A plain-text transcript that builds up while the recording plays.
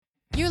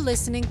You're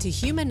listening to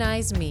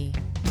Humanize Me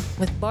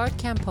with Bart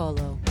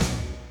Campolo.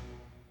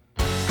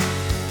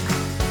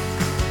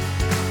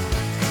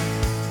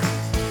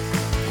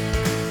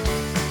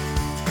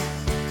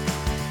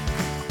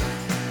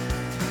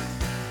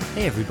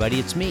 Hey everybody,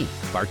 it's me,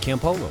 Bart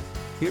Campolo,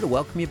 here to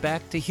welcome you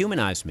back to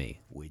Humanize Me,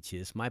 which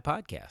is my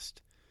podcast.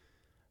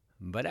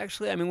 But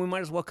actually, we might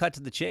as well cut to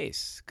the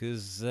chase,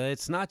 because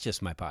it's not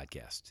just my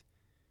podcast.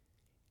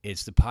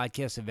 It's the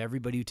podcast of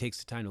everybody who takes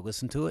the time to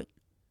listen to it,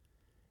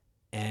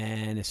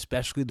 and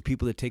especially the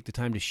people that take the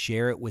time to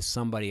share it with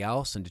somebody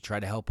else and to try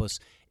to help us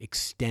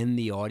extend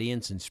the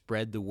audience and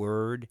spread the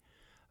word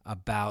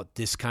about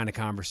this kind of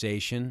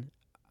conversation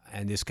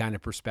and this kind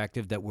of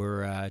perspective that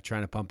we're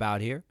trying to pump out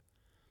here.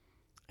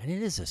 And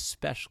it is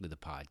especially the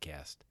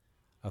podcast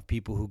of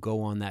people who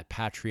go on that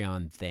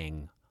Patreon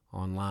thing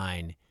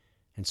online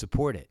and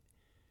support it.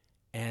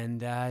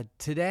 And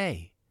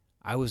today,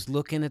 I was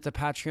looking at the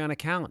Patreon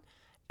account,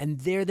 and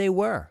there they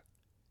were,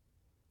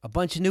 a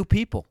bunch of new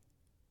people.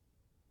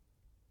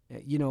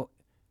 You know,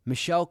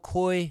 Michelle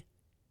Coy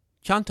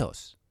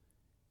Chantos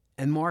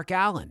and Mark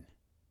Allen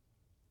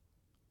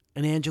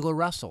and Angela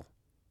Russell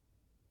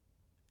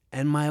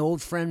and my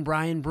old friend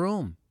Brian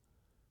Broom.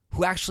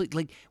 Who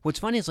actually, what's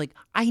funny is,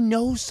 I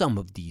know some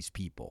of these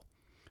people.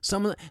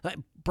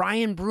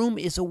 Brian Broom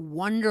is a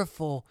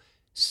wonderful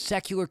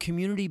secular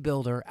community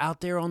builder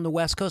out there on the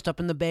West Coast, up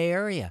in the Bay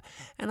Area.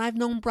 And I've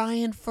known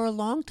Brian for a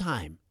long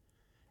time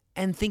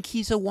and think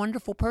he's a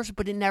wonderful person,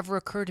 but it never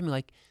occurred to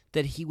me,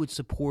 that he would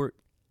support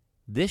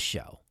this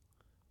show.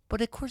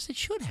 But, of course, it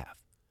should have.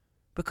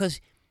 Because,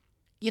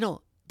 the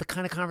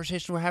kind of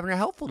conversations we're having are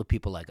helpful to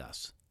people like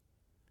us.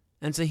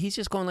 And so he's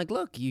just going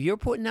look, you're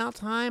putting out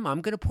time.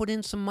 I'm going to put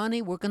in some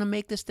money. We're going to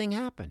make this thing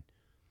happen.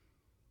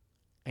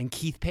 And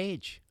Keith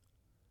Page,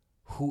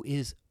 who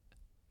is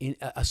in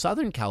a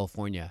Southern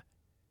California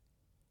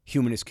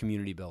humanist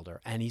community builder.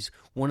 And he's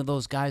one of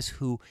those guys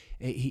who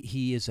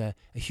he is a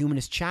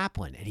humanist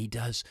chaplain, and he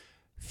does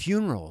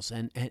funerals.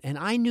 And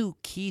I knew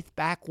Keith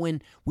back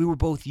when we were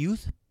both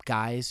youth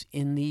guys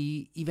in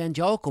the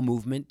evangelical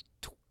movement,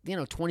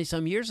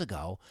 20-some years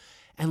ago.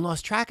 And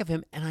lost track of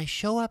him, and I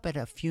show up at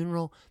a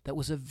funeral that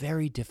was a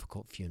very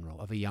difficult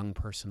funeral of a young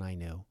person I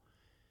knew.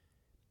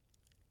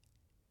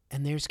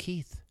 And there's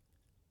Keith.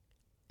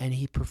 And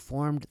he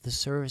performed the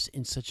service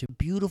in such a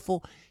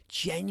beautiful,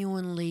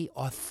 genuinely,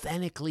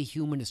 authentically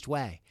humanist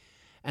way.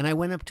 And I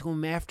went up to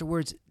him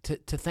afterwards to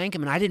thank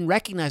him, and I didn't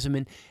recognize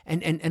him,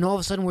 and all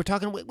of a sudden we're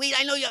talking, wait,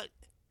 I know you.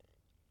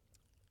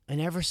 And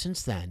ever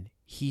since then,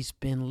 he's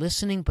been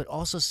listening, but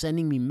also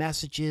sending me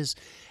messages,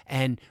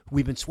 and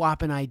we've been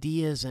swapping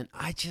ideas. And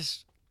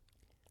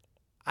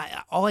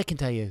all I can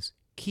tell you is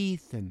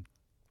Keith and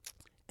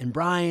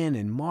Brian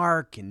and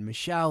Mark and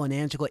Michelle and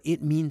Angela,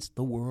 it means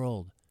the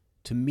world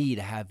to me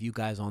to have you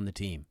guys on the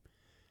team.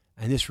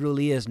 And this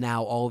really is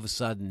now all of a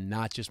sudden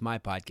not just my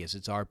podcast;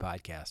 it's our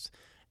podcast.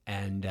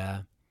 And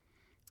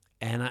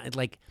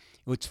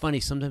it's funny,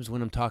 sometimes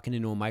when I'm talking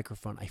into a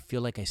microphone, I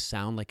feel like I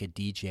sound like a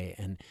DJ,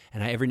 and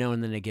every now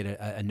and then I get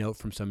a note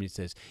from somebody that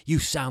says, you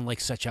sound like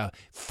such a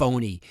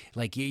phony,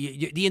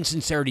 the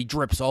insincerity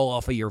drips all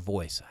off of your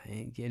voice,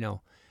 and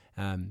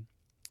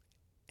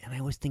I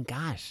always think,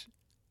 gosh,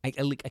 I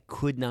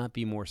could not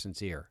be more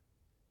sincere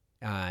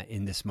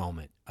in this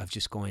moment of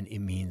just going, it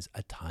means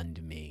a ton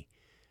to me.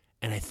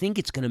 And I think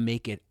it's going to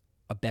make it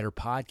a better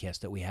podcast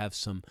that we have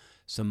some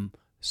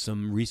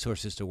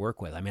resources to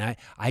work with.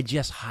 I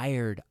just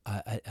hired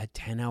a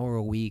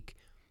 10-hour-a-week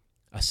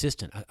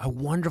assistant, a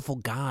wonderful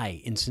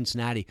guy in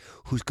Cincinnati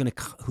who's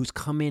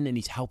come in, and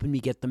he's helping me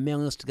get the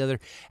mailing list together,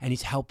 and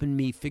he's helping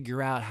me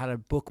figure out how to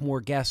book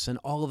more guests. And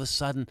all of a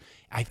sudden,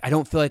 I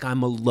don't feel like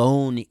I'm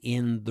alone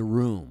in the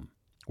room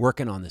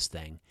working on this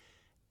thing.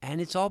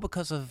 And it's all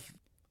because of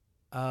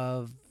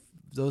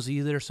those of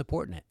you that are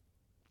supporting it.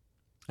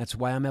 That's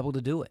why I'm able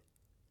to do it.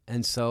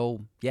 And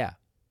so, yeah.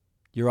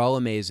 You're all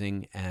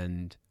amazing,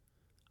 and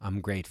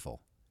I'm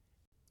grateful.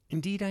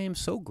 Indeed, I am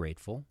so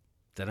grateful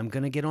that I'm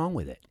going to get on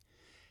with it.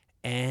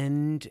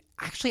 And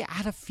actually, I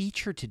had a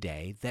feature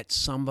today that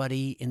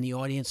somebody in the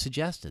audience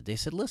suggested. They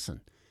said, listen,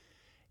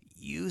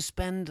 you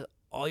spend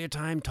all your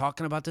time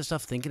talking about this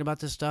stuff, thinking about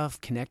this stuff,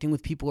 connecting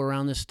with people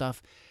around this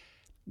stuff.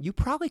 You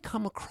probably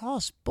come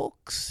across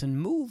books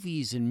and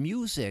movies and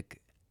music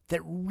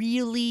that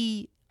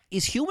really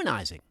is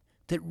humanizing.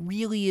 That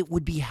really it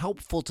would be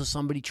helpful to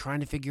somebody trying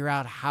to figure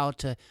out how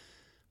to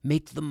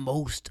make the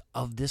most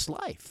of this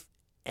life.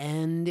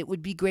 And it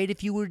would be great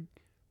if you would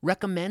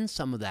recommend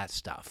some of that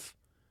stuff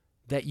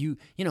that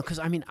because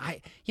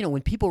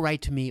when people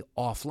write to me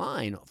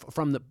offline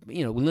from the,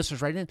 when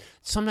listeners write in,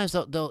 sometimes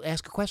they'll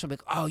ask a question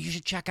like, oh, you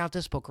should check out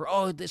this book, or,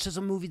 oh, this is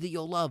a movie that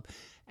you'll love.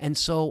 And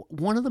so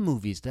one of the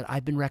movies that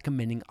I've been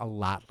recommending a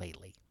lot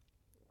lately,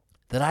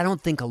 that I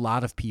don't think a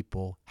lot of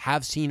people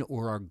have seen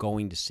or are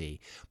going to see,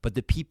 but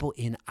the people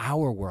in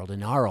our world,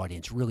 in our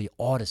audience, really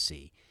ought to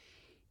see,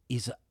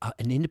 is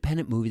an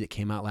independent movie that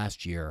came out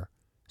last year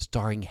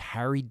starring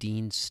Harry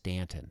Dean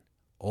Stanton,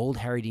 old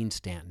Harry Dean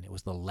Stanton. It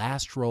was the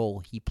last role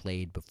he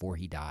played before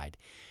he died.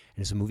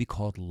 And it's a movie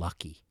called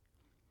Lucky.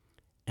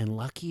 And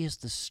Lucky is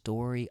the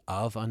story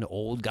of an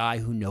old guy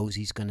who knows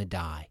he's going to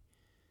die.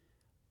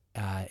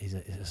 He's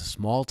a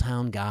small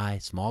town guy,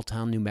 small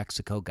town New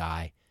Mexico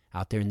guy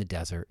out there in the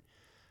desert.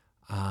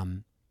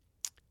 And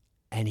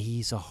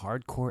he's a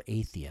hardcore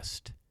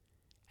atheist.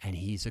 And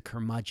he's a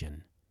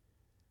curmudgeon.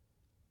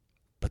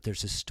 But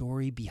there's a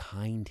story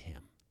behind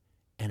him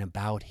and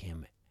about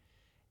him.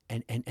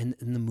 And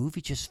the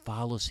movie just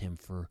follows him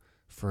for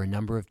a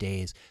number of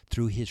days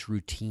through his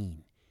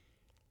routine.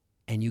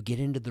 And you get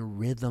into the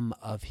rhythm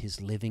of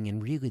his living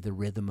and really the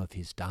rhythm of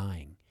his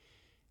dying.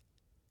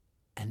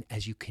 And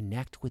as you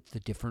connect with the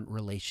different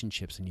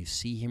relationships and you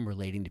see him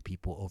relating to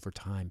people over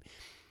time,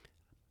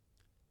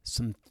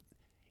 some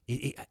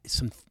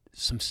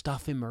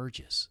stuff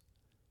emerges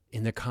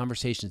in the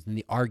conversations, in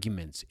the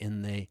arguments,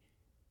 in the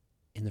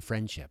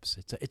friendships.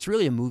 It's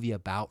really a movie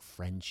about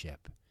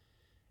friendship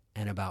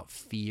and about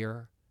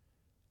fear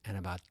and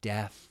about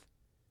death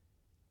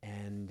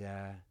and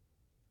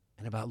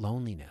about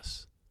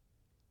loneliness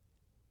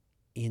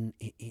in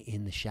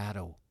the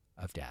shadow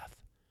of death.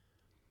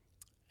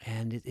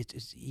 And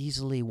it's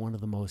easily one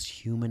of the most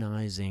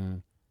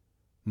humanizing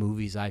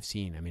movies I've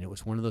seen. I mean, it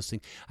was one of those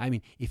things. I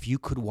mean, if you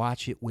could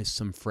watch it with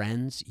some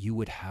friends, you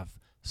would have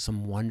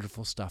some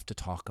wonderful stuff to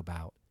talk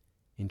about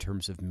in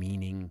terms of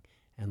meaning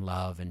and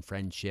love and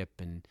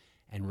friendship and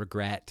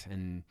regret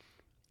and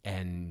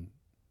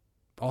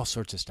all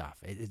sorts of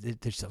stuff.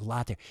 There's a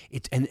lot there.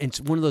 It's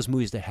one of those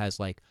movies that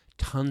has like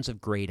tons of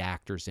great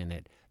actors in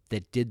it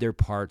that did their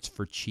parts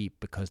for cheap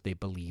because they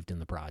believed in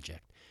the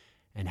project.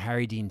 And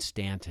Harry Dean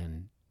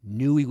Stanton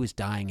knew he was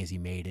dying as he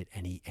made it,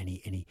 and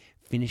he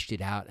finished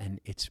it out,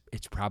 and it's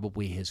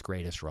probably his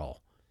greatest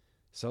role.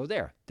 So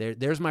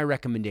there's my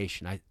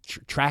recommendation.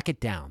 Track it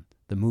down.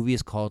 The movie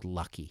is called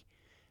Lucky,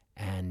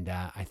 and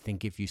I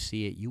think if you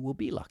see it, you will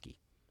be lucky.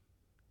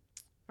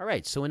 All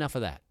right, so enough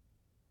of that.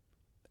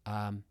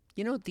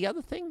 The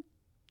other thing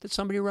that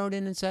somebody wrote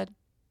in and said,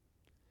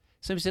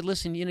 somebody said,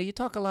 listen, you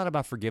talk a lot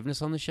about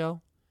forgiveness on the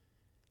show,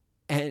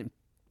 and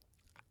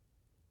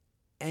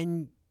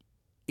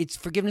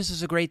forgiveness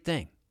is a great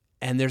thing.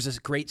 And there's this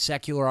great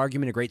secular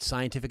argument, a great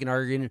scientific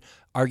argument,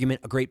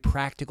 a great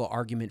practical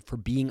argument for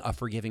being a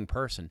forgiving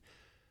person.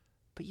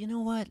 But you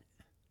know what?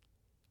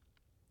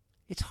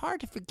 It's hard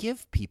to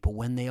forgive people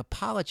when they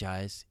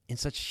apologize in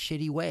such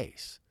shitty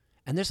ways.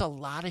 And there's a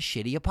lot of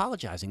shitty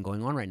apologizing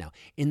going on right now.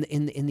 In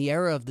the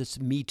era of this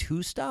Me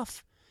Too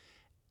stuff,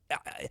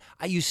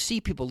 you see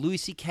people, Louis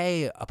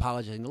C.K.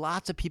 apologizing,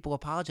 lots of people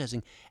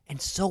apologizing. And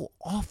so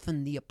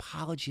often the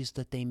apologies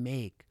that they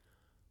make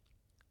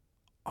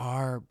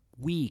are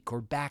weak or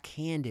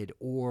backhanded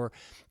or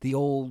the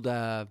old,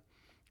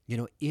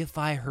 if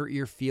I hurt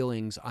your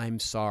feelings, I'm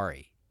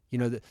sorry.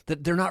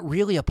 They're not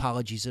really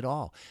apologies at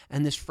all.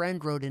 And this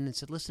friend wrote in and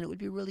said, listen, it would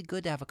be really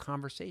good to have a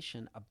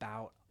conversation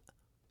about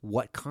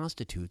what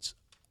constitutes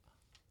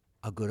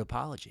a good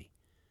apology.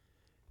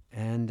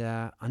 And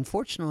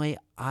unfortunately,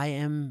 I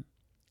am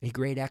a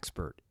great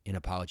expert in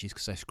apologies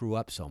because I screw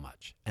up so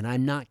much. And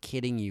I'm not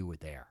kidding you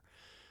there.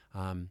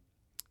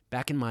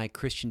 Back in my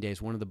Christian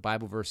days, one of the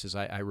Bible verses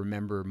I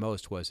remember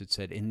most was, it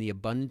said, in the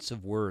abundance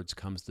of words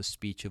comes the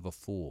speech of a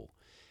fool.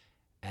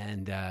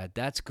 And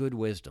that's good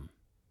wisdom.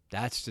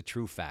 That's the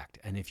true fact.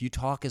 And if you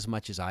talk as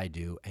much as I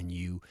do and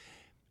you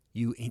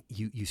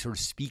sort of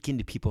speak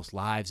into people's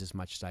lives as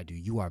much as I do,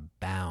 you are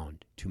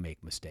bound to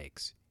make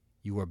mistakes.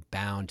 You are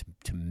bound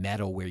to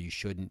meddle where you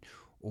shouldn't,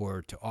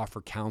 or to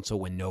offer counsel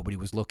when nobody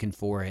was looking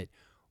for it,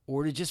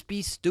 or to just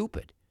be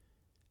stupid.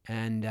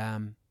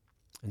 And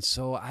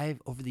so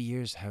I've, over the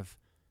years, have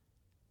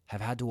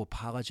had to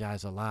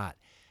apologize a lot.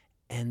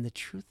 And the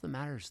truth of the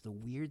matter is, the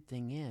weird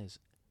thing is,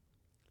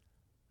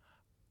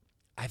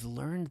 I've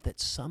learned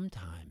that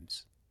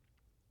sometimes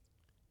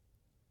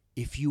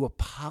if you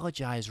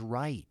apologize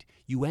right,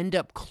 you end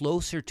up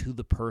closer to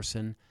the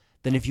person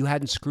than if you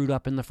hadn't screwed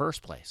up in the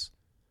first place.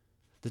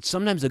 That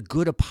sometimes a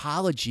good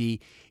apology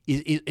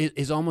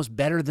is almost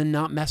better than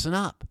not messing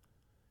up.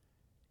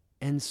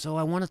 And so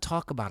I want to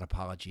talk about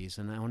apologies,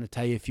 and I want to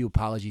tell you a few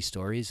apology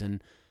stories.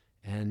 And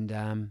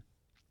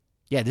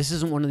this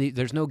isn't one of the.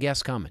 There's no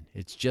guest coming.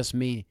 It's just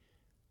me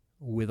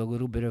with a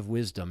little bit of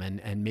wisdom,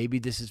 and maybe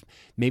this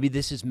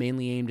is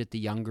mainly aimed at the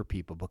younger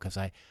people, because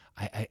I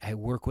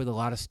work with a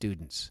lot of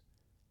students,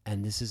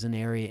 and this is an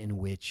area in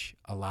which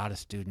a lot of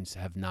students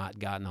have not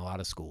gotten a lot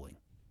of schooling.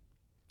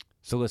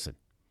 So listen,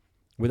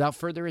 without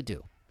further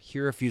ado,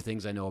 here are a few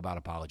things I know about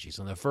apologies.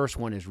 And the first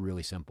one is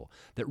really simple,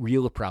 that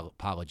real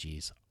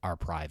apologies are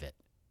private,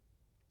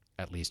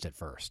 at least at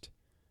first.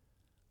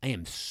 I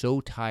am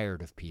so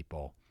tired of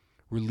people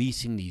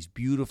releasing these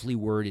beautifully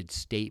worded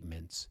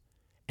statements,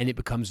 and it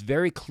becomes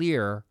very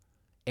clear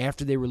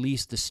after they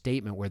release the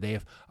statement where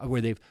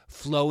they've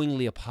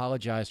flowingly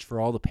apologized for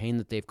all the pain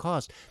that they've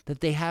caused, that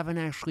they haven't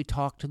actually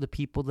talked to the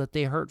people that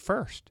they hurt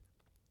first.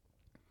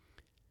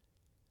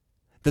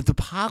 That the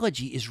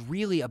apology is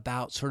really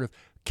about sort of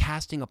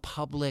casting a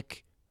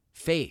public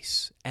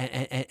face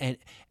and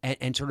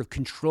sort of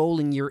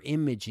controlling your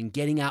image and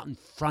getting out in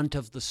front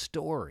of the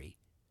story.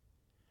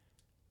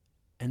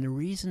 And the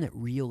reason that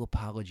real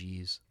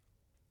apologies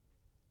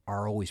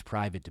are always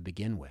private to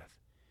begin with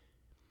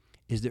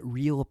is that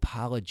real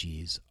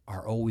apologies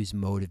are always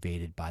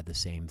motivated by the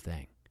same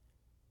thing.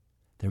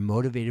 They're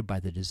motivated by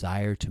the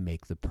desire to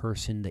make the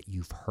person that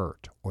you've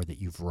hurt or that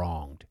you've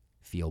wronged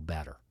feel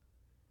better.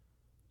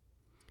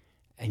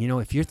 And,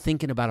 if you're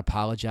thinking about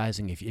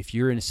apologizing, if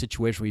you're in a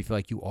situation where you feel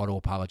like you ought to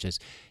apologize,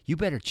 you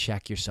better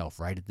check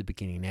yourself right at the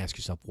beginning and ask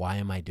yourself, why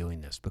am I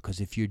doing this?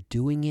 Because if you're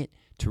doing it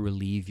to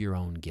relieve your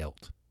own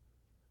guilt,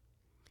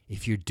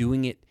 if you're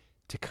doing it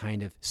to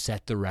kind of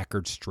set the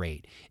record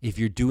straight, if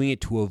you're doing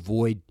it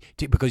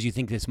because you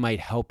think this might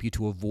help you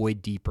to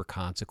avoid deeper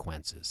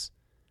consequences,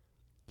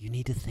 you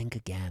need to think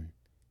again.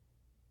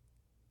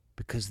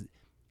 Because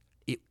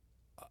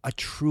a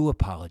true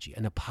apology,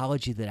 an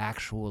apology that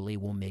actually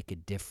will make a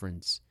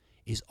difference,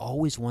 is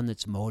always one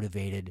that's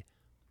motivated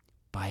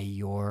by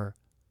your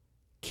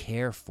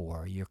care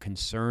for, your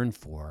concern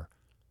for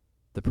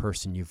the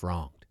person you've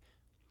wronged.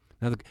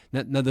 Now,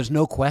 there's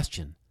no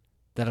question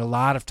that a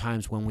lot of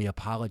times when we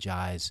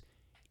apologize,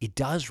 it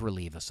does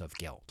relieve us of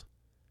guilt.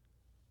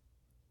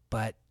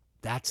 But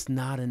that's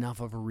not enough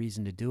of a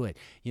reason to do it.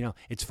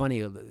 It's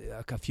funny,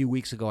 a few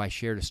weeks ago I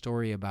shared a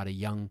story about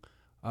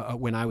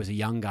when I was a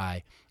young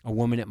guy, a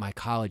woman at my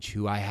college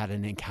who I had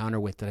an encounter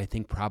with that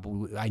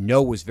I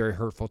know was very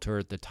hurtful to her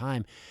at the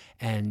time.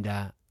 And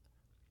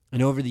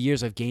over the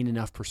years, I've gained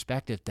enough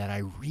perspective that I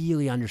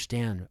really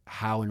understand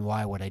how and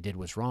why what I did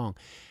was wrong.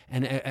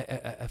 And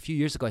a few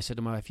years ago, I said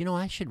to my wife,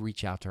 I should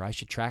reach out to her. I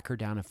should track her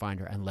down and find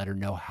her and let her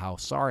know how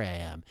sorry I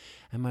am.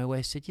 And my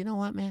wife said, you know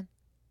what, man?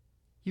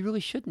 You really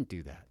shouldn't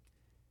do that.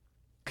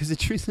 Because the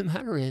truth of the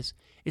matter is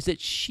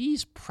that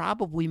she's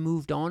probably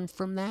moved on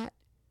from that.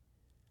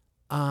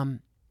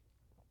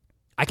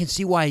 I can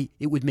see why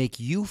it would make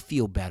you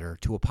feel better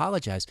to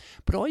apologize,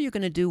 but all you're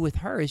going to do with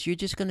her is you're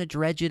just going to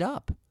dredge it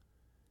up.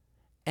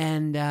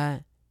 And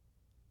I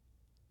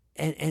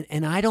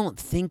don't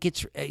think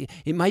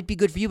it might be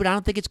good for you, but I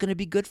don't think it's going to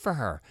be good for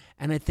her.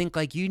 And I think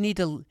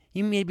you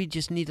maybe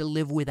just need to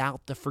live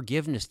without the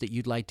forgiveness that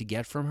you'd like to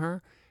get from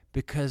her,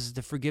 because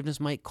the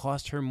forgiveness might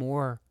cost her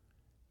more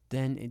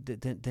than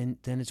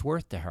it's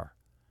worth to her.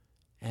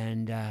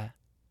 And I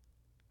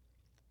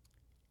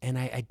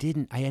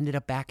ended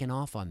up backing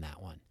off on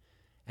that one.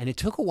 And it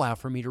took a while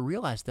for me to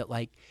realize that,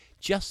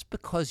 just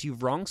because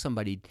you've wronged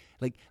somebody,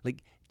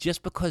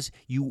 just because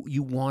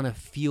you want to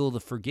feel the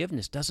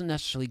forgiveness doesn't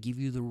necessarily give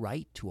you the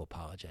right to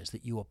apologize.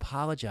 That you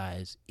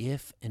apologize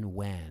if and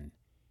when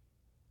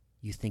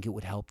you think it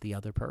would help the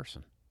other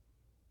person.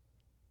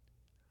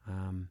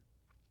 And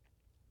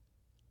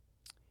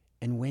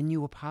when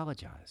you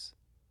apologize,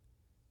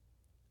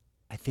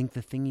 I think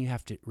the thing you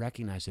have to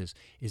recognize is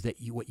that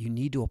what you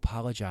need to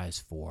apologize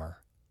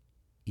for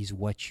is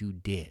what you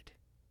did.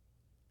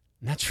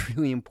 And that's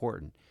really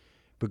important,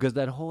 because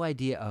that whole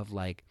idea of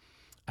I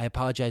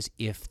apologize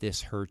if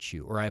this hurts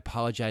you, or I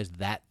apologize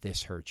that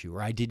this hurt you,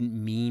 or I didn't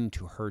mean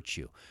to hurt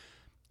you.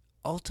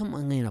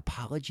 Ultimately, an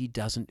apology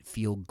doesn't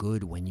feel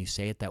good when you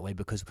say it that way,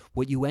 because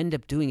what you end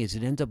up doing is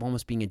it ends up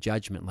almost being a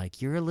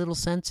judgment, you're a little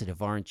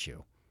sensitive, aren't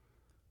you?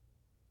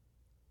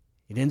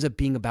 It ends up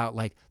being about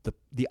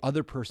the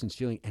other person's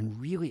feeling. And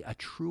really, a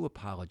true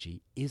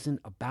apology isn't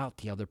about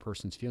the other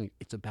person's feeling.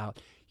 It's about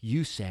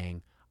you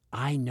saying,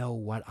 I know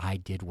what I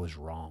did was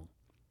wrong.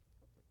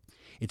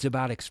 It's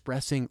about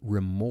expressing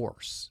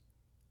remorse,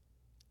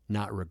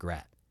 not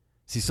regret.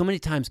 See, so many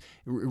times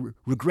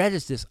regret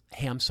is this,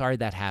 hey, I'm sorry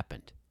that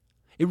happened.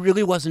 It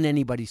really wasn't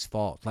anybody's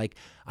fault. But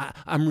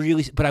I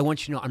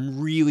want you to know,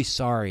 I'm really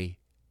sorry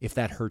if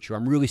that hurt you.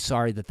 I'm really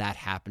sorry that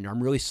happened. Or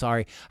I'm really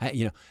sorry,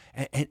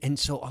 And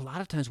so a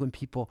lot of times when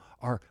people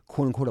are,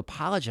 quote unquote,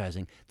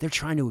 apologizing, they're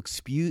trying to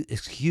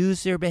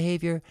excuse their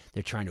behavior.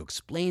 They're trying to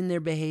explain their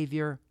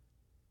behavior.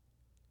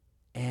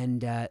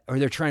 And or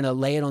they're trying to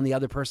lay it on the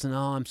other person.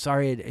 Oh, I'm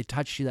sorry it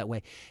touched you that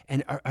way.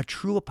 And a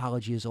true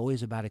apology is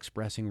always about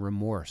expressing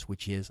remorse,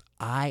 which is,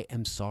 I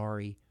am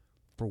sorry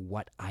for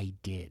what I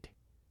did.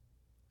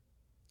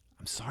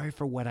 I'm sorry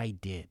for what I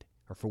did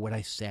or for what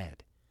I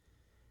said.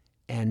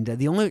 And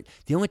the only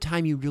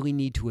time you really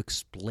need to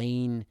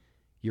explain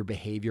your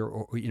behavior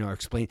or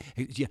explain,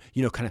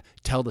 kind of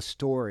tell the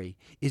story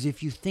is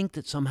if you think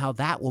that somehow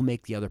that will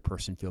make the other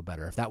person feel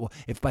better.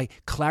 If by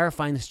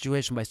clarifying the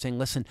situation by saying,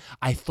 listen,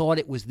 I thought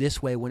it was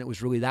this way when it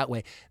was really that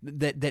way,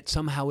 that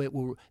somehow it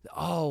will,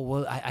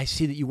 I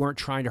see that you weren't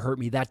trying to hurt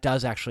me. That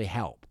does actually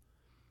help.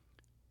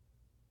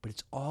 But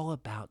it's all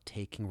about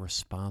taking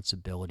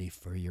responsibility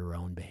for your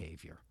own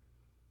behavior.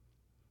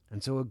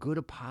 And so a good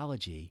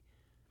apology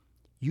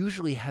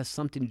usually has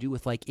something to do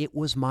with it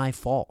was my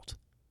fault.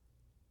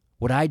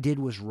 What I did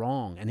was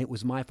wrong, and it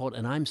was my fault,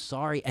 and I'm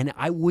sorry, and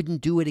I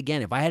wouldn't do it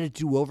again. If I had to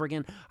do over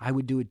again, I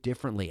would do it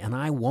differently, and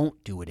I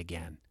won't do it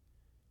again.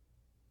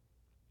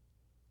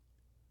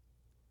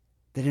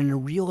 That in a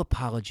real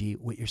apology,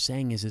 what you're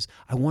saying is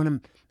I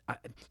want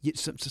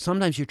to,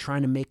 sometimes you're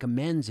trying to make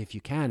amends if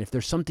you can. If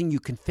there's something you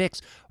can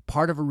fix,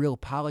 part of a real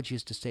apology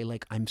is to say,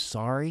 I'm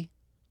sorry,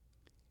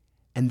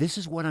 And this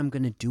is what I'm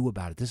going to do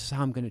about it. This is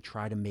how I'm going to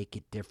try to make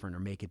it different or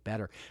make it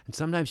better. And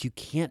sometimes you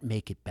can't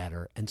make it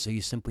better. And so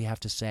you simply have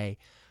to say,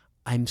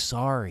 I'm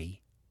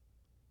sorry.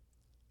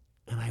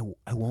 And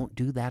I won't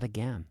do that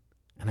again.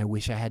 And I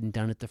wish I hadn't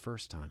done it the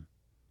first time.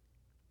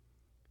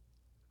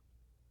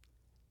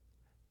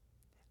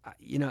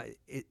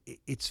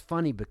 It's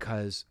funny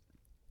because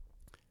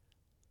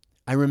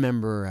I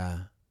remember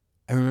a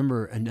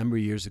number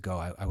of years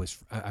ago, I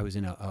was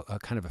in a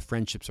kind of a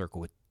friendship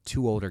circle with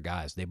two older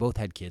guys. They both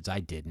had kids. I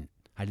didn't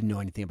know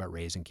anything about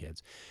raising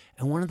kids.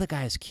 And one of the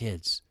guys'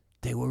 kids,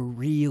 they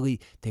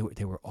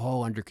were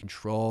all under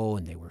control,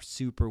 and they were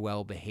super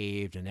well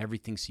behaved, and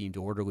everything seemed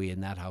orderly in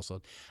that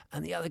household.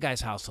 And the other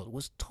guy's household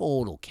was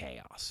total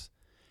chaos.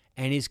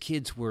 And his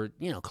kids were,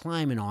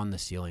 climbing on the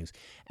ceilings.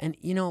 And,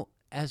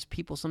 as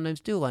people sometimes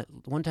do, like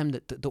one time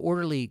the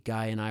orderly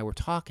guy and I were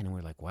talking, and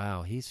we are like,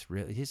 wow,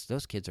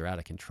 those kids are out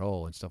of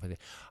control and stuff like that.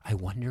 I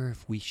wonder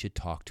if we should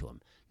talk to him.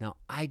 Now,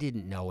 I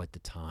didn't know at the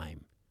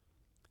time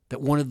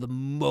that one of the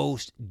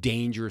most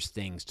dangerous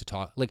things to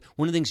talk, like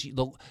one of the things,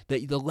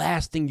 the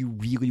last thing you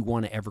really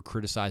want to ever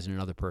criticize in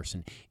another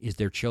person is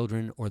their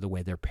children or the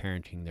way they're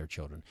parenting their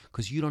children,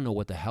 because you don't know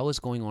what the hell is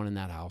going on in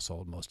that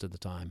household most of the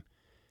time.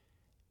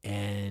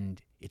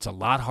 And it's a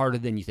lot harder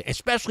than you think,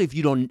 especially if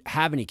you don't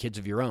have any kids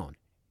of your own.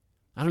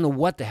 I don't know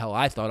what the hell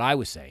I thought I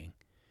was saying.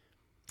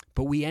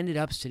 But we ended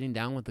up sitting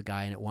down with the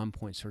guy and at one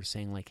point sort of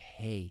saying like,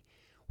 hey,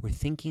 we're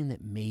thinking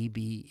that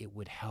maybe it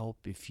would help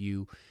if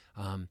you,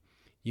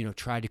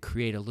 try to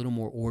create a little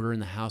more order in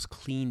the house,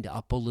 cleaned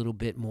up a little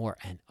bit more.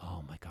 And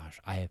oh my gosh,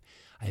 I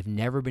have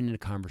never been in a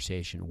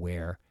conversation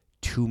where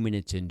 2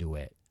 minutes into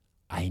it,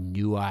 I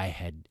knew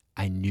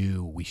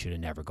we should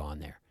have never gone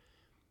there.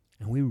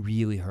 And we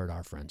really hurt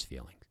our friend's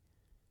feelings.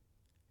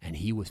 And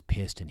he was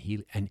pissed,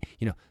 and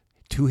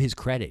to his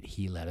credit,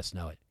 he let us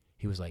know it.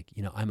 He was like,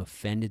 I'm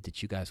offended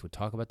that you guys would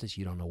talk about this.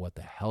 You don't know what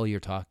the hell you're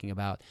talking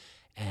about.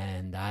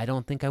 And I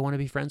don't think I want to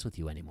be friends with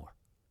you anymore.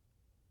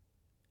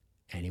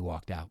 And he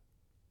walked out.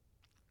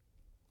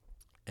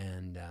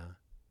 And,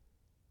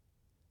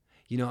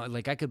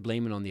 I could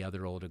blame it on the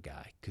other older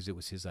guy because it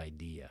was his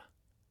idea.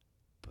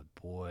 But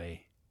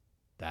boy,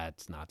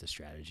 that's not the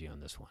strategy on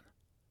this one.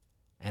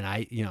 And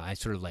I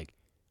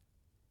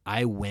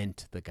went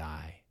to the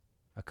guy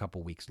a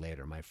couple weeks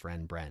later, my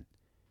friend Brent.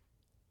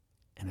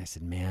 And I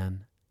said,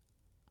 man,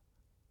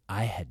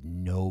 I had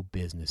no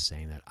business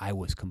saying that. I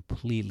was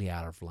completely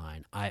out of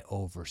line. I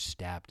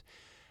overstepped.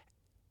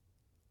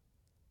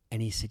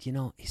 And he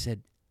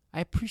said, I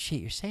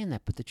appreciate you saying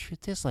that, but the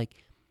truth is,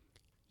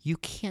 you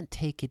can't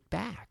take it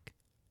back.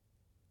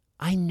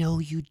 I know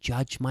you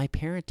judge my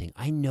parenting.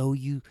 I know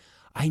you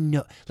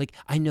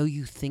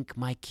think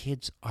my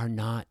kids are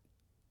not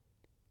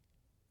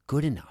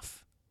good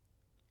enough.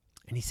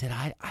 And he said,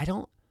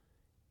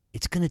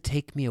 it's going to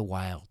take me a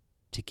while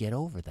to get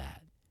over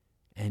that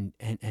and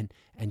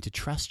to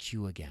trust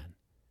you again.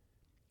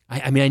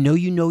 I know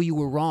you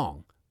were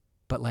wrong,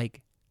 but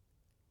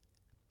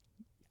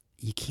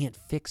you can't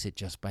fix it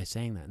just by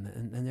saying that.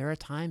 And there are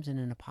times in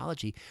an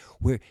apology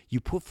where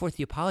you put forth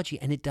the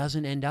apology and it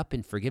doesn't end up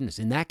in forgiveness.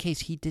 In that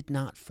case, he did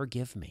not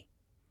forgive me.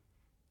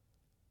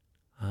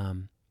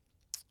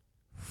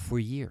 For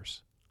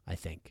years, I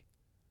think.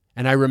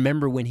 And I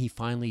remember when he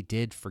finally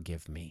did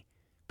forgive me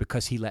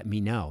because he let me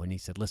know. And he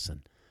said,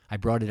 listen, I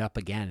brought it up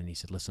again. And he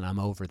said, listen, I'm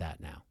over that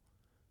now.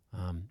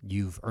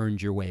 You've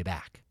earned your way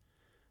back.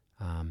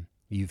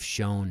 You've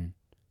shown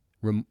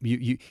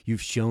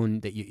you've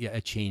shown that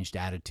a changed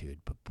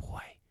attitude. But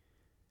boy,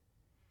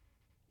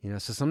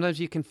 so sometimes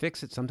you can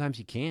fix it. Sometimes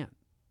you can't.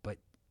 But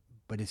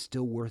it's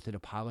still worth it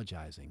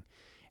apologizing.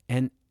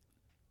 And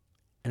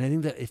I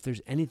think that if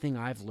there's anything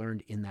I've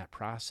learned in that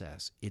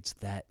process, it's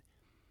that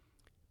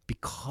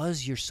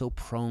because you're so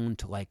prone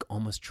to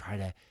almost try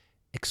to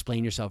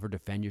explain yourself or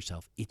defend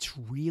yourself, it's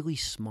really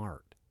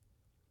smart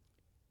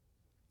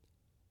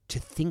to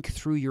think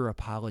through your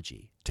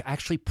apology, to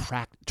actually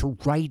to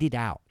write it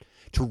out,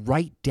 to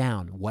write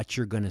down what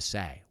you're going to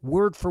say,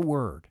 word for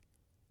word,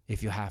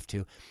 if you have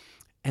to.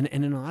 And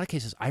in a lot of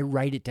cases, I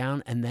write it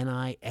down and then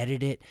I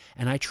edit it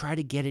and I try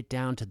to get it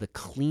down to the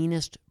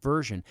cleanest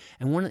version.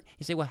 And you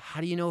say, well, how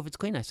do you know if it's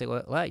clean? I say,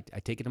 well, I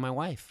take it to my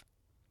wife.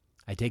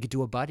 I take it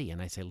to a buddy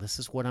and I say, this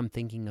is what I'm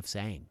thinking of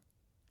saying.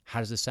 How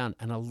does this sound?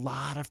 And a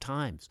lot of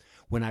times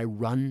when I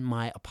run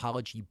my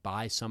apology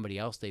by somebody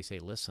else, they say,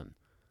 listen,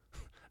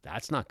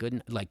 that's not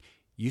good.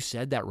 You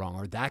said that wrong,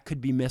 or that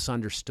could be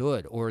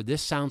misunderstood, or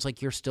this sounds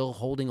like you're still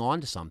holding on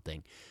to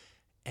something.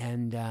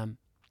 And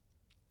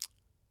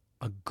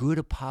a good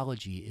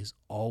apology is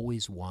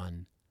always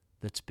one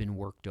that's been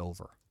worked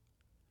over.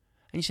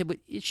 And you say, but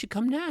it should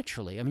come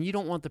naturally. You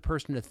don't want the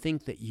person to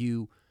think that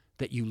you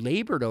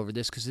labored over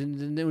this, because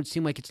then it would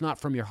seem like it's not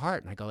from your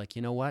heart. And I go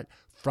you know what?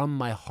 From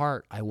my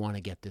heart, I want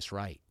to get this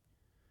right.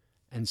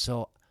 And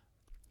so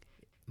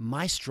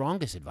my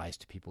strongest advice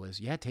to people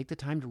is, take the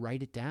time to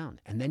write it down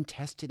and then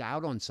test it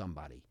out on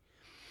somebody.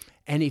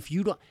 And if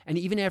you don't, and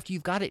even after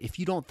you've got it, if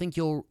you don't think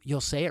you'll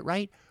say it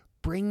right,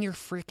 bring your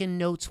freaking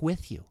notes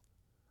with you.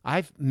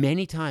 I've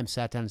many times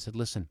sat down and said,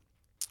 listen,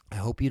 I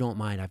hope you don't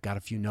mind. I've got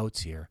a few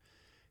notes here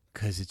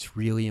because it's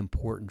really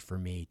important for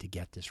me to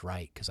get this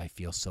right because I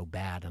feel so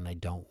bad and I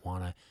don't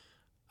want to.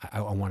 I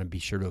want to be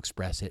sure to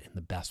express it in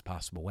the best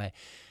possible way.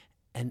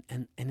 And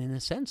in a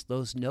sense,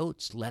 those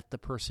notes let the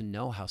person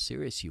know how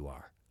serious you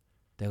are.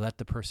 They let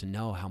the person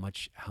know how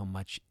much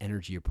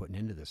energy you're putting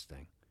into this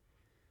thing.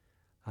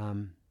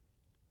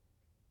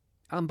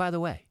 By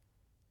the way,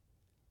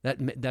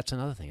 that's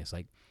another thing. It's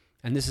like,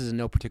 and this is in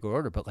no particular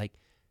order, but like,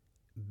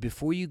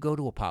 before you go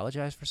to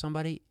apologize for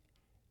somebody,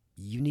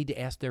 you need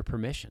to ask their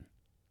permission.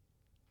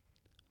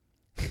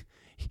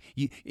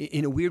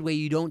 In a weird way,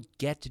 you don't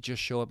get to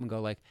just show up and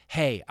go like,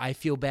 hey, I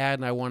feel bad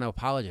and I want to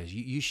apologize.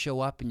 You show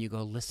up and you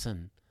go,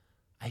 listen,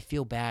 I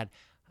feel bad.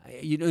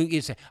 You don't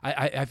get to say,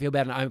 I feel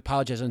bad and I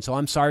apologize. And so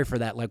I'm sorry for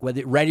that. Like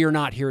whether ready or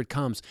not, here it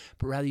comes.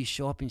 But rather you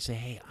show up and you say,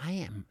 hey,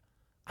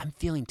 I'm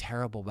feeling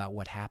terrible about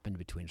what happened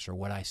between us or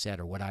what I said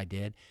or what I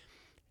did.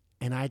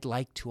 And I'd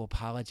like to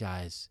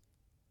apologize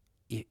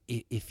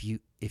if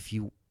you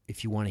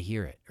want to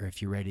hear it or if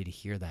you're ready to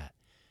hear that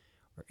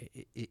or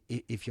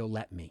if you'll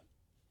let me.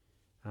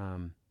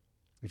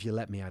 If you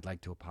let me, I'd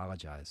like to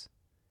apologize.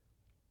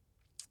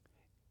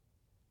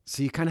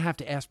 So you kind of have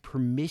to ask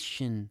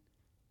permission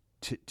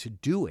to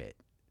do it.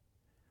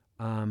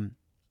 And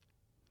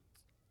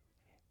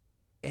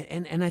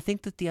I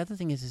think that the other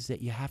thing is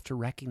that you have to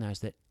recognize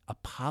that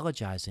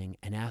apologizing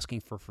and asking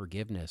for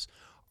forgiveness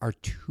are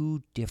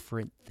two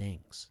different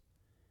things.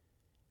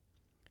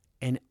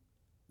 And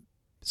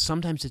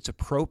sometimes it's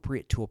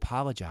appropriate to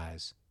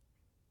apologize,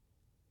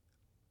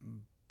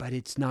 but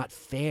it's not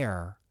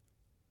fair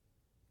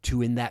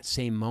to in that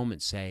same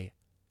moment say,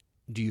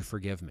 do you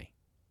forgive me?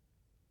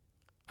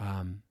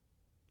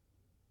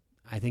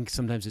 I think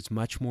sometimes it's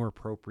much more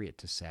appropriate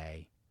to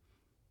say,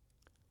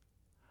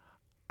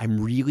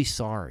 I'm really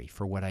sorry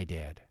for what I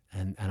did,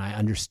 and I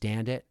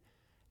understand it,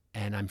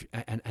 and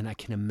I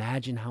can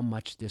imagine how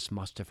much this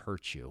must have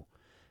hurt you.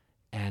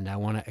 And I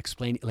want to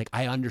explain, like,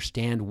 I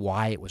understand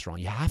why it was wrong.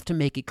 You have to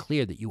make it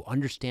clear that you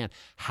understand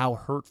how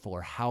hurtful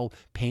or how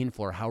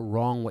painful or how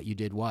wrong what you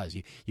did was.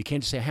 You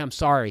can't just say, hey, I'm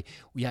sorry.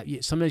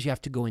 Sometimes you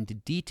have to go into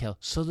detail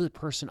so that the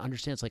person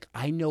understands, like,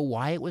 I know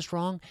why it was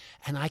wrong,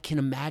 and I can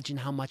imagine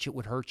how much it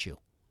would hurt you.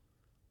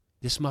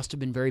 This must have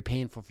been very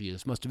painful for you.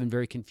 This must have been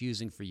very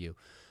confusing for you.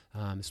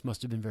 This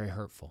must have been very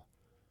hurtful.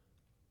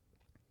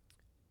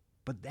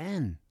 But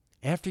then,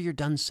 after you're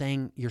done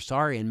saying you're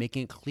sorry and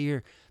making it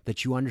clear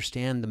that you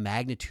understand the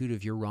magnitude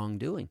of your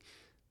wrongdoing,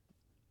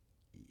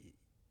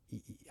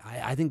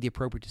 I think the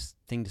appropriate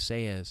thing to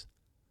say is,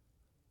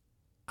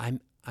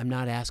 I'm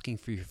not asking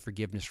for your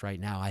forgiveness right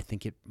now. I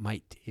think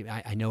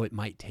I know it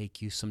might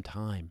take you some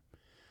time.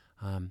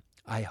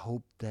 I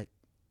hope that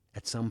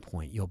at some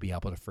point you'll be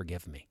able to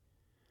forgive me.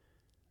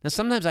 Now,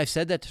 sometimes I've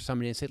said that to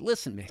somebody and said,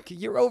 listen, man,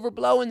 you're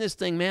overblowing this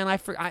thing, man.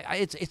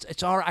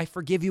 It's all right. I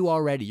forgive you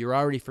already. You're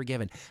already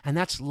forgiven. And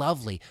that's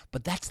lovely,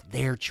 but that's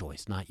their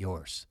choice, not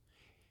yours.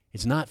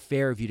 It's not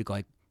fair of you to go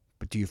like,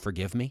 but do you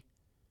forgive me?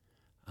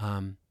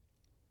 You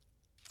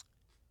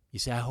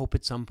say, I hope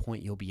at some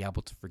point you'll be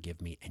able to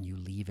forgive me, and you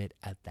leave it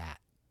at that.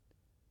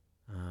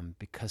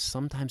 Because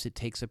sometimes it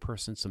takes a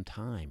person some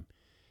time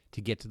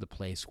to get to the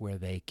place where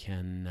they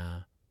can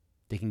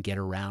get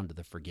around to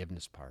the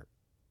forgiveness part.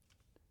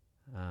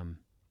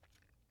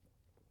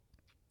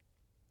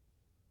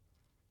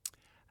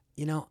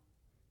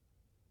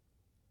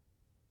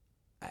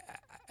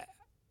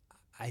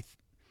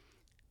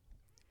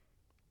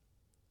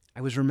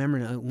 I was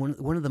remembering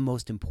one of the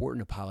most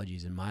important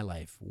apologies in my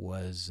life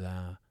was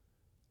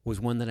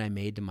one that I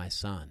made to my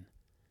son,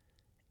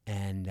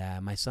 and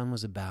my son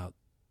was about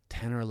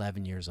 10 or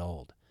 11 years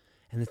old.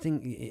 And the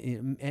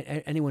thing,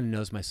 anyone who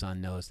knows my son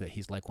knows that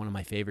he's like one of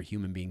my favorite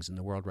human beings in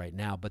the world right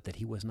now, but that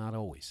he was not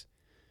always.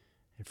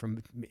 And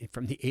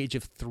from the age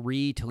of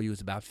 3 till he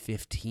was about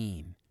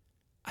 15,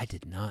 I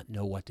did not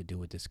know what to do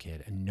with this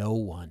kid. And no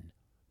one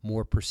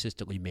more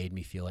persistently made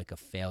me feel like a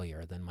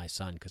failure than my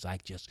son, because I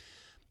just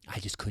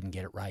couldn't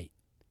get it right.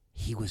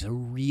 He was a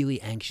really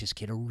anxious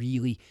kid, a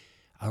really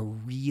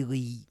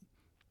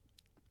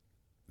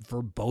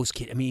verbose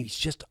kid. I mean, he's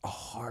just a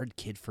hard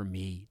kid for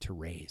me to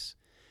raise.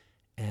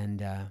 And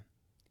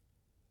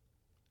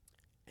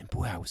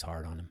boy, I was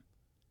hard on him.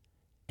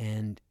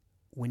 And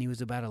when he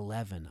was about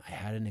 11, I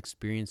had an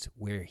experience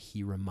where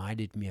he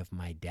reminded me of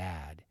my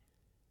dad.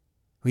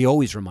 He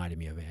always reminded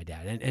me of my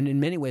dad. And in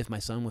many ways, my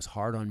son was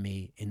hard on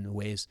me in the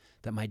ways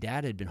that my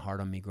dad had been hard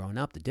on me growing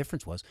up. The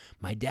difference was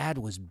my dad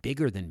was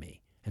bigger than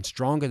me and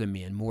stronger than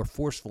me and more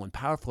forceful and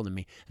powerful than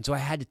me. And so I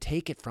had to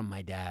take it from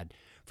my dad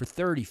for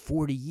 30,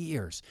 40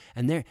 years.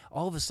 And there,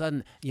 all of a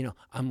sudden,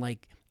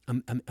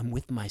 I'm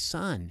with my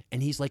son,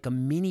 and he's like a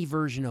mini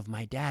version of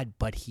my dad,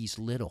 but he's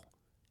little,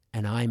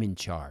 and I'm in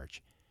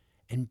charge.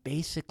 And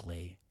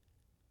basically,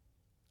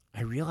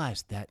 I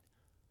realized that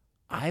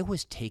I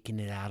was taking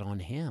it out on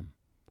him.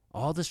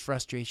 All this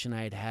frustration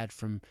I had had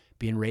from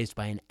being raised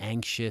by an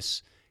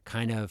anxious,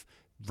 kind of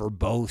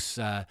verbose,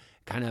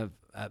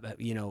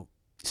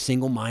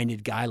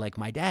 single-minded guy like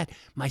my dad.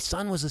 My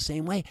son was the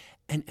same way.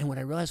 And what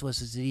I realized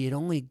is that he had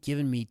only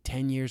given me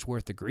 10 years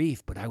worth of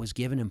grief, but I was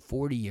giving him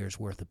 40 years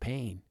worth of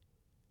pain.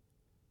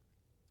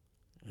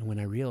 And when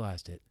I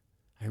realized it,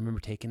 I remember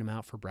taking him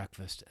out for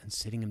breakfast and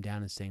sitting him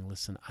down and saying,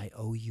 listen, I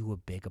owe you a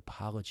big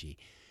apology.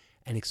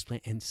 And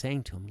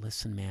saying to him,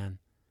 listen, man,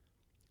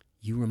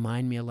 you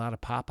remind me a lot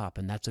of Pop-Pop,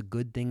 and that's a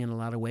good thing in a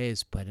lot of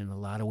ways, but in a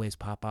lot of ways,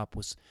 Pop-Pop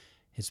was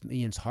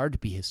it's hard to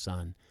be his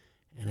son.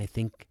 And I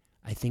think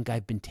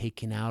I've been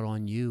taking out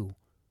on you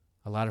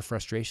a lot of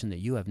frustration that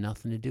you have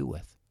nothing to do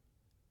with.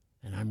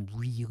 And I'm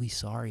really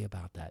sorry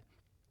about that.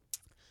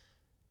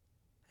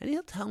 And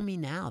he'll tell me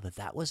now that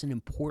that was an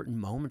important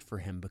moment for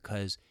him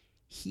because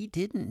he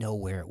didn't know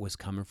where it was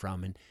coming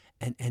from.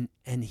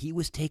 And he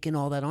was taking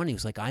all that on. He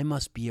was like, I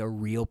must be a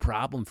real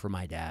problem for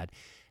my dad.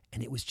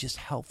 And it was just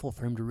helpful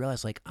for him to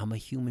realize, like, I'm a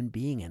human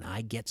being and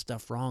I get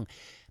stuff wrong.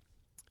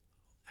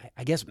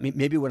 I guess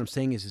maybe what I'm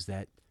saying is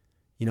that,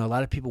 you know, a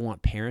lot of people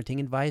want parenting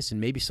advice, and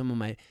maybe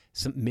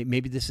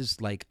maybe this is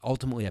like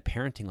ultimately a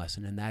parenting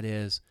lesson, and that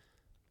is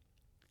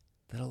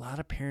that a lot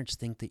of parents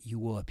think that you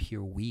will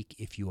appear weak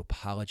if you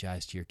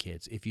apologize to your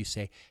kids. If you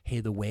say,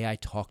 hey, the way I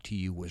talked to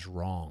you was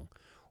wrong,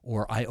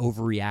 or I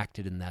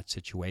overreacted in that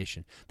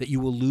situation, that you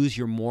will lose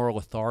your moral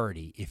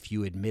authority if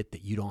you admit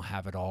that you don't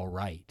have it all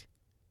right.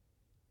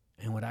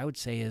 And what I would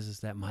say is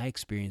that my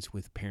experience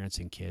with parents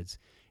and kids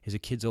is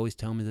that kids always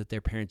tell me that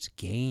their parents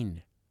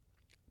gain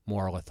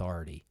moral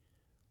authority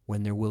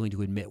when they're willing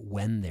to admit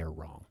when they're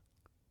wrong.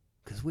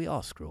 Because we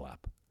all screw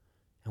up.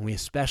 And we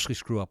especially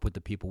screw up with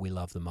the people we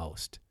love the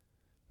most.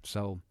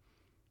 So,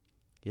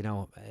 you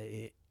know,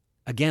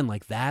 again,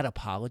 like that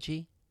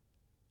apology,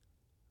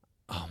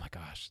 oh my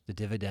gosh, the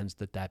dividends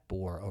that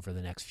bore over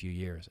the next few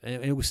years.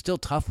 And it was still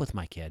tough with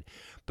my kid,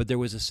 but there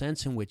was a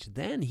sense in which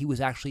then he was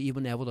actually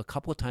even able to a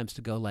couple of times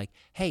to go like,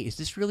 hey, is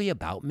this really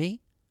about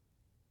me?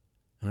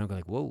 And I'm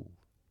like, whoa,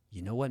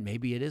 you know what?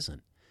 Maybe it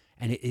isn't.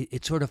 And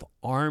it sort of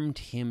armed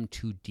him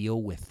to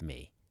deal with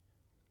me.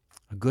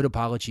 A good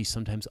apology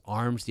sometimes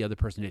arms the other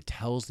person. It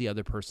tells the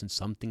other person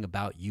something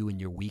about you and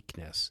your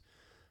weakness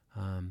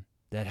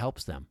that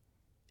helps them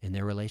in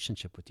their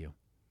relationship with you.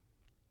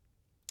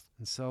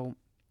 And so,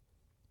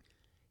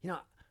 you know,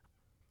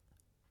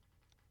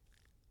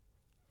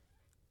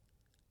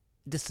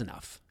 this is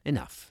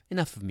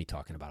enough of me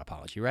talking about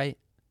apology, right?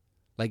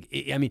 Like,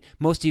 I mean,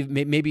 most of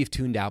you, maybe you've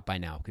tuned out by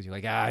now because you're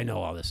like, I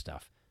know all this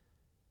stuff.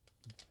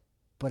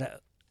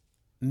 But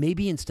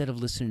maybe instead of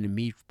listening to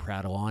me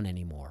prattle on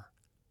anymore,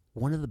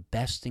 one of the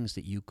best things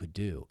that you could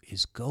do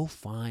is go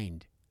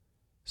find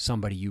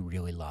somebody you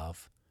really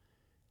love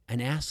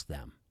and ask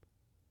them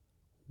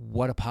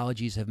what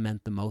apologies have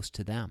meant the most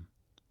to them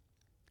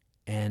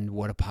and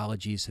what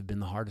apologies have been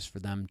the hardest for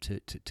them to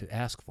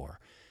ask for.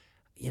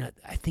 You know,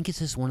 I think it's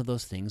just one of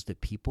those things that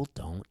people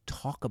don't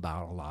talk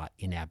about a lot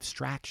in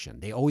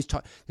abstraction. They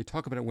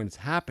talk about it when it's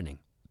happening.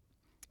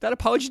 That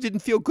apology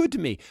didn't feel good to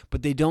me,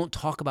 but they don't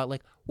talk about,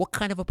 like, what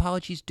kind of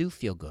apologies do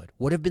feel good?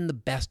 What have been the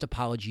best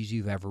apologies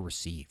you've ever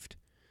received?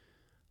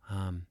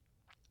 I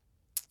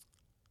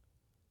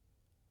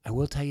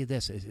will tell you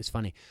this. It's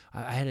funny.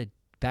 I had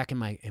back in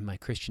my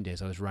Christian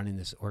days, I was running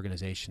this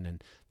organization,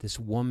 and this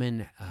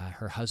woman,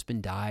 her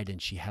husband died,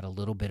 and she had a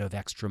little bit of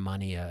extra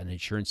money, an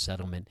insurance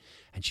settlement,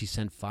 and she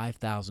sent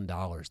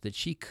 $5,000 that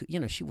she could, you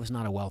know, she was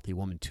not a wealthy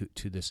woman,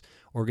 to this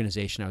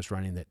organization I was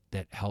running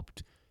that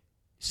helped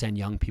send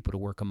young people to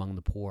work among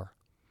the poor.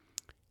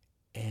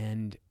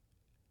 And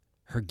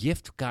her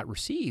gift got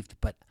received,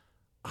 but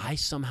I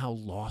somehow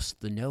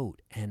lost the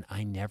note, and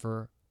I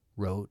never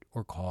wrote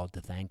or called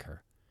to thank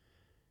her.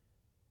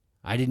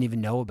 I didn't even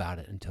know about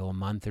it until a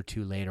month or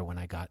two later when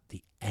I got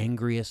the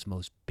angriest,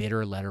 most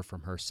bitter letter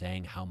from her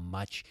saying how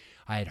much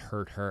I had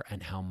hurt her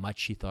and how much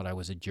she thought I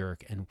was a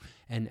jerk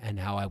and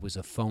how I was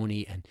a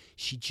phony, and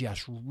she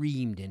just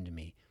reamed into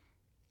me.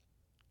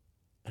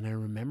 And I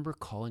remember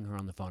calling her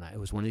on the phone. It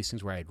was one of these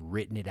things where I had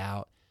written it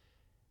out.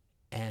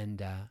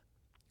 And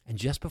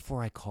just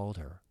before I called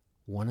her,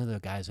 one of the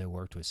guys I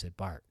worked with said,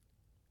 Bart,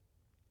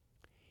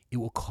 it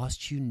will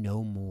cost you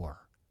no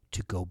more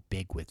to go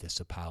big with this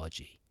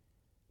apology.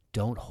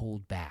 Don't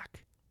hold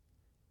back.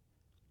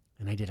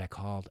 And I did. I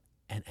called,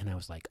 and I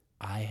was like,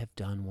 I have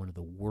done one of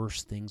the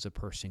worst things a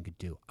person could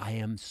do. I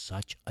am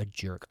such a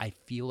jerk. I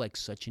feel like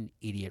such an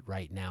idiot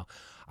right now.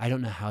 I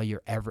don't know how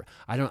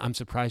I'm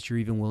surprised you're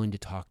even willing to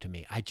talk to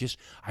me.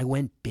 I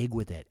went big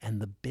with it.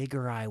 And the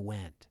bigger I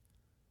went,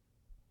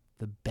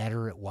 the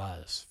better it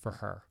was for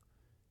her,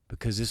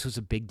 because this was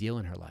a big deal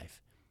in her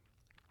life.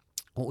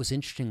 What was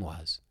interesting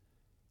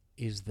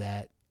is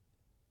that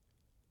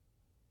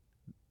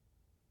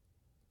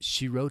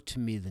she wrote to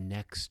me the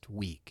next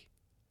week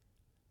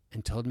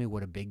and told me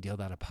what a big deal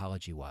that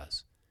apology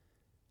was.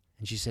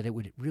 And she said, it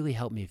would really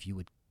help me if you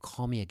would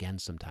call me again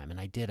sometime. And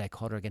I did. I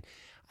called her again.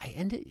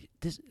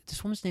 This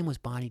woman's name was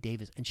Bonnie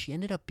Davis, and she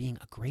ended up being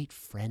a great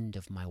friend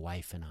of my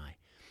wife and I.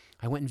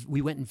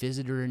 We went and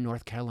visited her in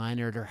North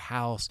Carolina at her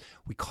house.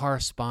 We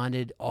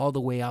corresponded all the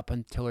way up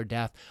until her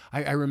death.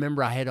 I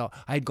remember I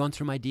had gone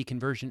through my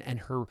deconversion, and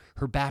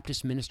her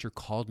Baptist minister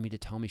called me to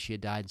tell me she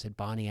had died and said,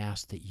 Bonnie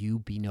asked that you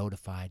be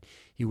notified.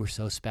 You were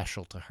so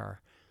special to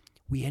her.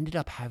 We ended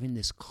up having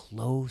this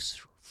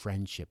close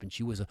friendship, and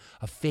she was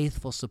a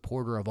faithful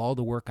supporter of all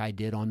the work I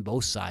did on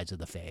both sides of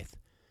the faith.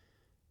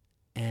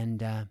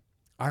 And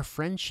our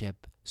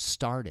friendship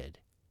started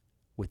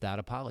with that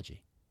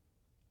apology.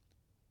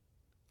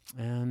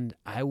 And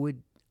I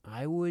would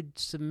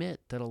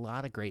submit that a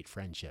lot of great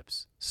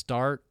friendships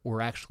start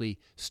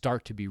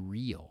to be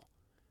real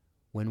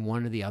when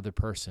one or the other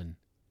person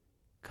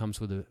comes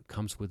with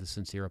a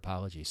sincere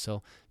apology.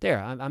 So there,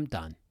 I'm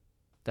done.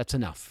 That's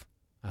enough.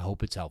 I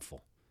hope it's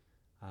helpful.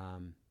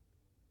 All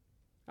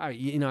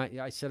right,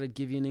 I said I'd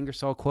give you an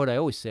Ingersoll quote. I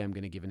always say I'm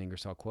going to give an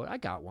Ingersoll quote. I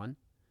got one.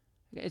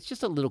 It's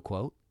just a little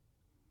quote.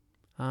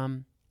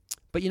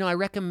 But I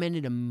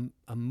recommended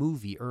a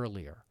movie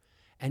earlier.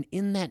 And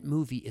in that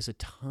movie is a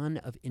ton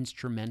of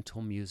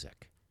instrumental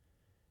music.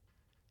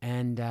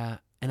 And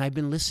I've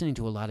been listening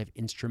to a lot of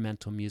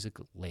instrumental music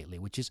lately,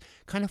 which is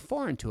kind of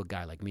foreign to a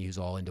guy like me who's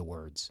all into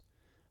words.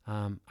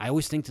 I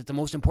always think that the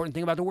most important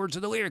thing about the words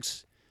are the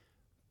lyrics.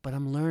 But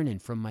I'm learning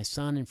from my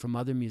son and from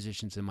other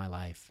musicians in my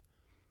life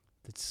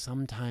that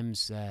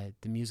sometimes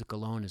the music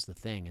alone is the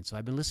thing. And so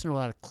I've been listening to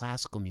a lot of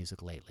classical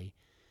music lately.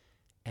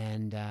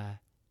 And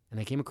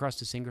I came across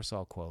this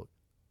Ingersoll quote.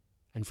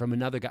 And from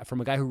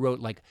a guy who wrote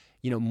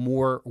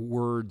more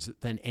words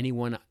than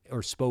anyone,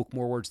 or spoke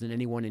more words than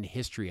anyone in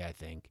history, I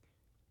think.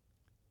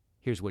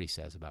 Here's what he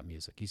says about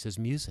music. He says,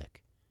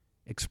 music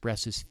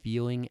expresses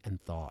feeling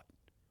and thought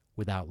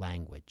without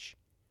language.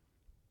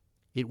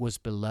 It was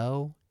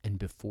below and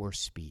before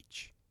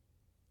speech,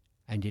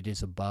 and it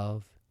is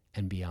above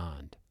and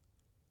beyond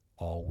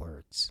all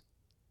words.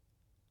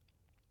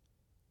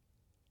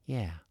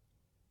 Yeah.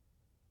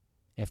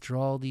 After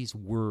all these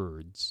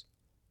words,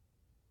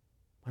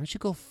 why don't you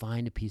go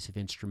find a piece of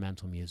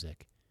instrumental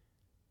music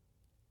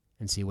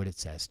and see what it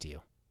says to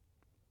you?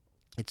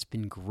 It's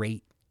been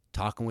great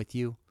talking with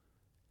you.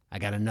 I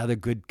got another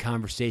good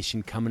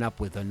conversation coming up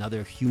with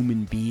another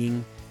human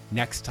being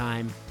next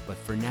time. But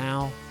for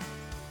now,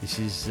 this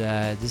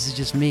is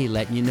just me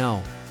letting you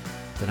know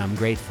that I'm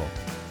grateful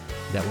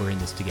that we're in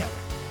this together.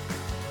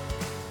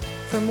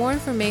 For more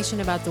information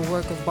about the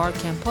work of Bart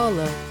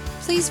Campolo,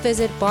 please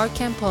visit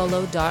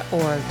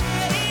bartcampolo.org.